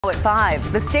At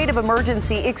 5, the state of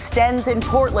emergency extends in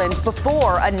Portland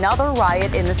before another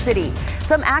riot in the city.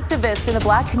 Some activists in the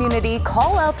black community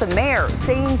call out the mayor,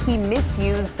 saying he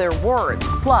misused their words.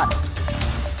 Plus,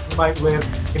 you might live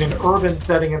in an urban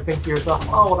setting and think to yourself,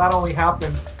 oh, well, that only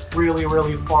happened really,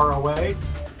 really far away.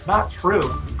 Not true.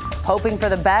 Hoping for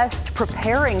the best,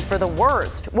 preparing for the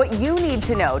worst. What you need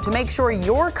to know to make sure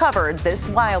you're covered this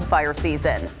wildfire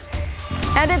season.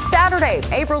 And it's Saturday,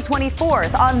 April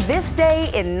 24th. On this day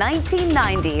in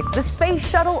 1990, the Space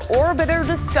Shuttle Orbiter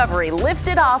Discovery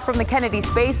lifted off from the Kennedy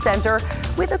Space Center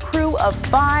with a crew of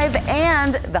 5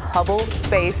 and the Hubble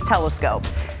Space Telescope.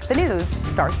 The news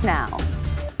starts now.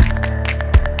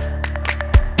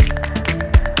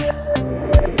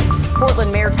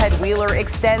 Portland Mayor Ted Wheeler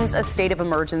extends a state of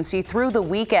emergency through the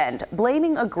weekend,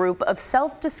 blaming a group of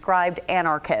self-described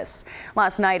anarchists.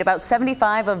 Last night, about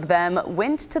 75 of them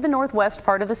went to the northwest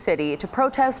part of the city to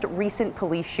protest recent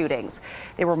police shootings.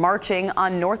 They were marching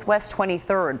on Northwest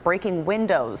 23rd, breaking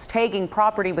windows, tagging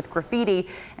property with graffiti,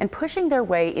 and pushing their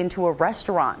way into a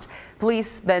restaurant.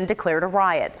 Police then declared a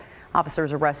riot.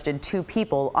 Officers arrested 2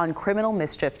 people on criminal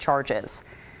mischief charges.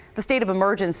 The state of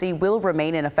emergency will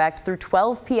remain in effect through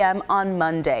 12 p.m. on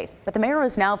Monday, but the mayor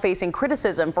is now facing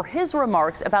criticism for his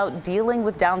remarks about dealing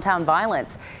with downtown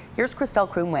violence. Here's Christelle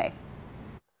Krumwe.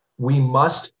 We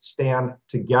must stand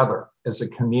together as a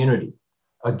community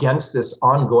against this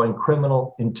ongoing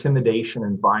criminal intimidation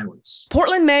and violence.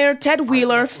 Portland Mayor Ted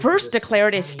Wheeler first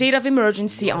declared a state of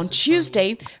emergency on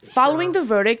Tuesday following the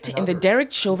verdict in the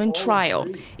Derek Chauvin trial.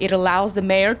 It allows the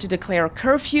mayor to declare a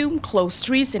curfew, close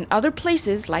streets and other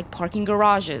places like parking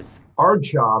garages. Our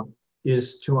job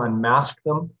is to unmask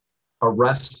them,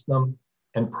 arrest them,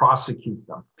 and prosecute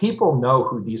them. People know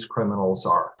who these criminals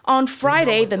are. On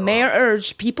Friday, the mayor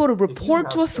urged people to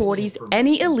report to authorities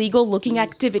any illegal-looking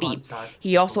activity.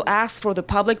 He also asked for the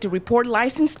public to report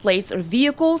license plates or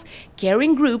vehicles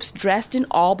carrying groups dressed in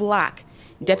all black.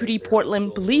 Deputy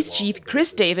Portland Police Chief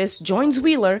Chris Davis joins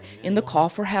Wheeler in the call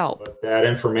for help. That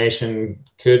information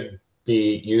could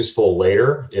be useful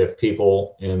later if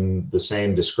people in the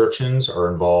same descriptions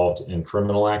are involved in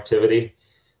criminal activity.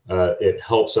 It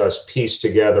helps us piece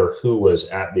together who was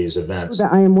at these events.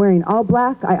 I am wearing all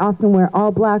black. I often wear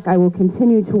all black. I will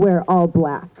continue to wear all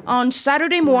black. On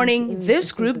Saturday morning,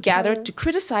 this group gathered to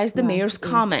criticize the mayor's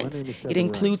comments. It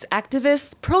includes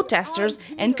activists, protesters,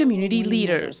 and community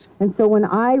leaders. And so when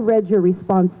I read your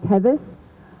response, Tevis,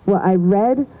 what I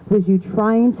read was you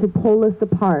trying to pull us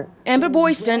apart. Amber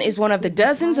Boyston is one of the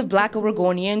dozens of black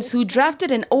Oregonians who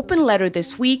drafted an open letter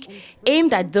this week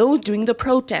aimed at those doing the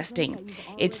protesting.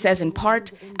 It says in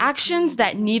part, actions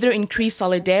that neither increase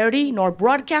solidarity nor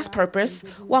broadcast purpose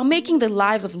while making the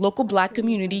lives of local black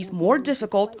communities more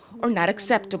difficult or not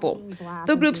acceptable.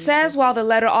 The group says while the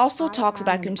letter also talks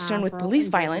about concern with police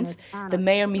violence, the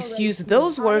mayor misused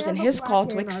those words in his call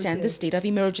to extend the state of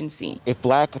emergency. If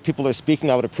black people are speaking,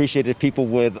 I would appreciate it if people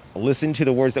would listen to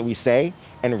the words that we say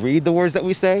and read the words that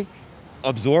we say,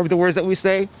 absorb the words that we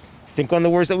say, think on the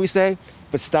words that we say,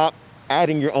 but stop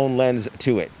adding your own lens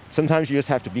to it. Sometimes you just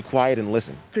have to be quiet and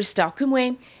listen. Christelle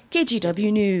Kumwe,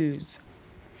 KGW News.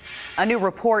 A new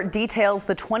report details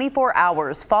the 24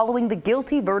 hours following the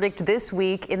guilty verdict this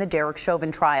week in the Derek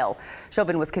Chauvin trial.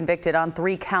 Chauvin was convicted on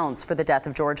 3 counts for the death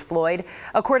of George Floyd.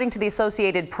 According to the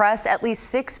Associated Press, at least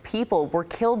 6 people were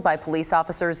killed by police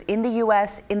officers in the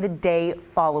U.S. in the day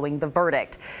following the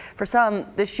verdict. For some,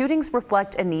 the shootings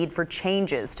reflect a need for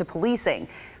changes to policing.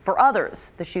 For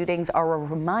others, the shootings are a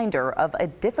reminder of a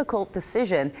difficult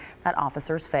decision that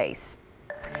officers face.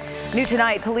 New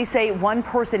tonight, police say 1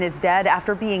 person is dead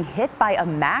after being hit by a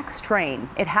MAX train.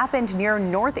 It happened near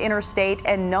North Interstate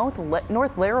and North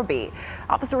Larrabee.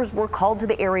 Officers were called to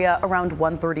the area around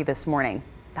 1:30 this morning.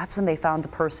 That's when they found the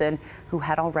person who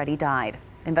had already died.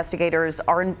 Investigators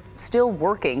are still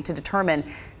working to determine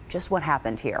just what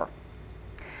happened here.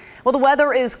 Well, the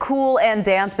weather is cool and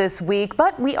damp this week,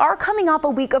 but we are coming off a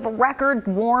week of record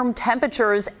warm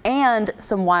temperatures and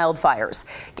some wildfires.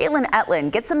 Galen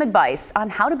Etlin gets some advice on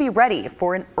how to be ready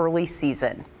for an early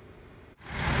season.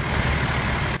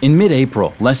 In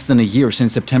mid-April, less than a year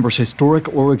since September's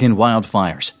historic Oregon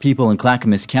wildfires, people in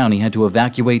Clackamas County had to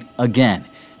evacuate again,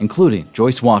 including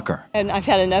Joyce Walker. And I've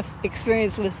had enough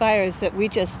experience with fires that we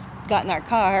just got in our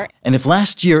car. And if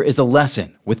last year is a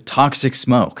lesson with toxic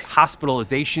smoke,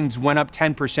 hospitalizations went up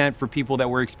 10% for people that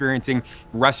were experiencing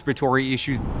respiratory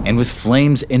issues. And with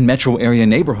flames in metro area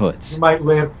neighborhoods. You might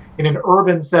live in an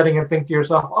urban setting and think to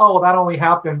yourself, oh, that only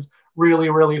happens really,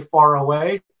 really far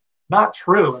away. not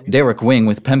true. I mean, Derek Wing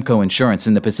with Pemco Insurance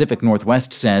in the Pacific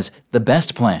Northwest says the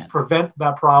best plan prevent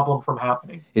that problem from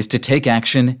happening is to take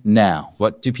action now.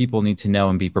 What do people need to know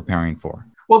and be preparing for?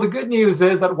 Well, the good news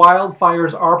is that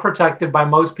wildfires are protected by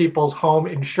most people's home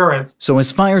insurance. So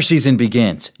as fire season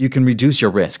begins, you can reduce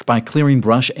your risk by clearing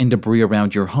brush and debris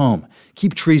around your home.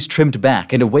 Keep trees trimmed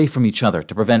back and away from each other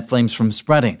to prevent flames from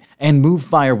spreading, and move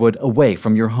firewood away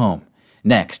from your home.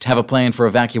 Next, have a plan for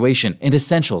evacuation and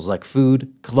essentials like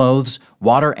food, clothes,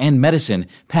 water, and medicine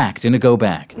packed in a go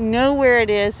bag. Know where it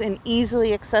is and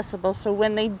easily accessible, so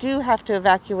when they do have to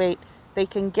evacuate, they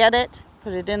can get it,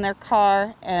 put it in their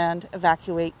car, and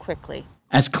evacuate quickly.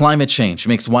 As climate change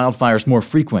makes wildfires more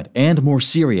frequent and more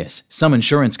serious, some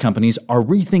insurance companies are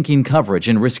rethinking coverage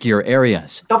in riskier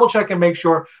areas. Double check and make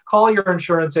sure, call your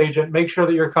insurance agent, make sure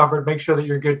that you're covered, make sure that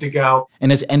you're good to go.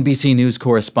 And as NBC News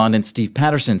correspondent Steve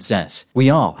Patterson says, we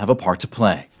all have a part to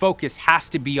play. Focus has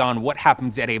to be on what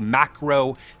happens at a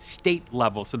macro state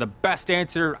level. So the best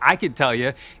answer I could tell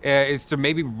you is to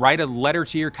maybe write a letter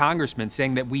to your congressman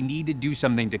saying that we need to do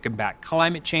something to combat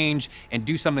climate change and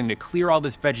do something to clear all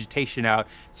this vegetation out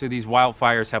so these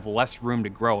wildfires have less room to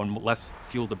grow and less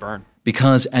fuel to burn.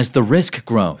 Because as the risk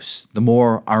grows, the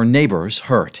more our neighbors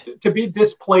hurt. To be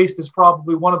displaced is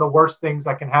probably one of the worst things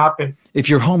that can happen. If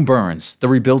your home burns, the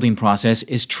rebuilding process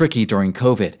is tricky during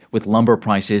COVID, with lumber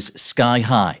prices sky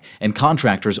high and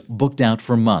contractors booked out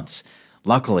for months.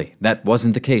 Luckily, that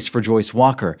wasn't the case for Joyce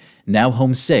Walker, now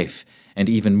home safe and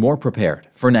even more prepared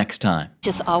for next time.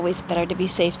 Just always better to be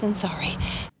safe than sorry.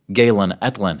 Galen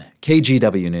Etlin,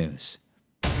 KGW News.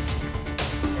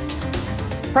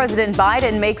 President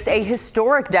Biden makes a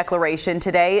historic declaration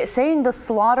today, saying the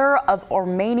slaughter of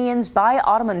Armenians by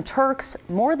Ottoman Turks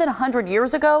more than 100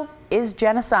 years ago is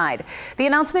genocide. The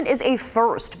announcement is a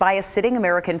first by a sitting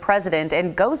American president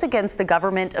and goes against the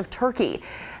government of Turkey.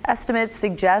 Estimates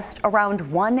suggest around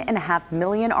 1.5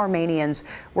 million Armenians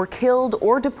were killed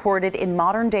or deported in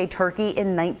modern-day Turkey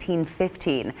in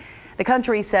 1915. The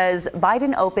country says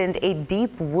Biden opened a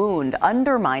deep wound,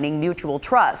 undermining mutual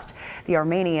trust. The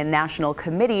Armenian National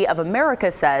Committee of America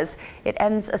says it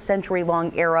ends a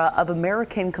century-long era of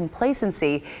American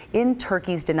complacency in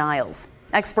Turkey's denials.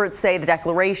 Experts say the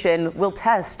declaration will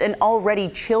test an already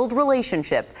chilled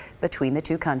relationship between the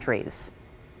two countries.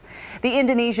 The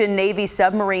Indonesian Navy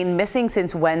submarine missing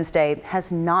since Wednesday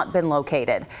has not been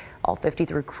located. All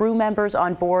 53 crew members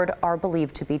on board are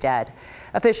believed to be dead.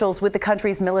 Officials with the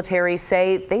country's military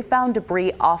say they found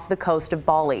debris off the coast of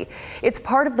Bali. It's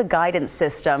part of the guidance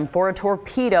system for a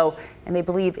torpedo, and they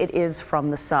believe it is from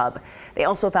the sub. They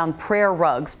also found prayer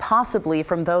rugs, possibly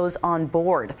from those on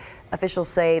board. Officials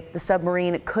say the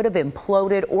submarine could have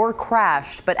imploded or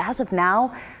crashed, but as of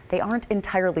now, they aren't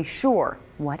entirely sure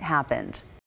what happened.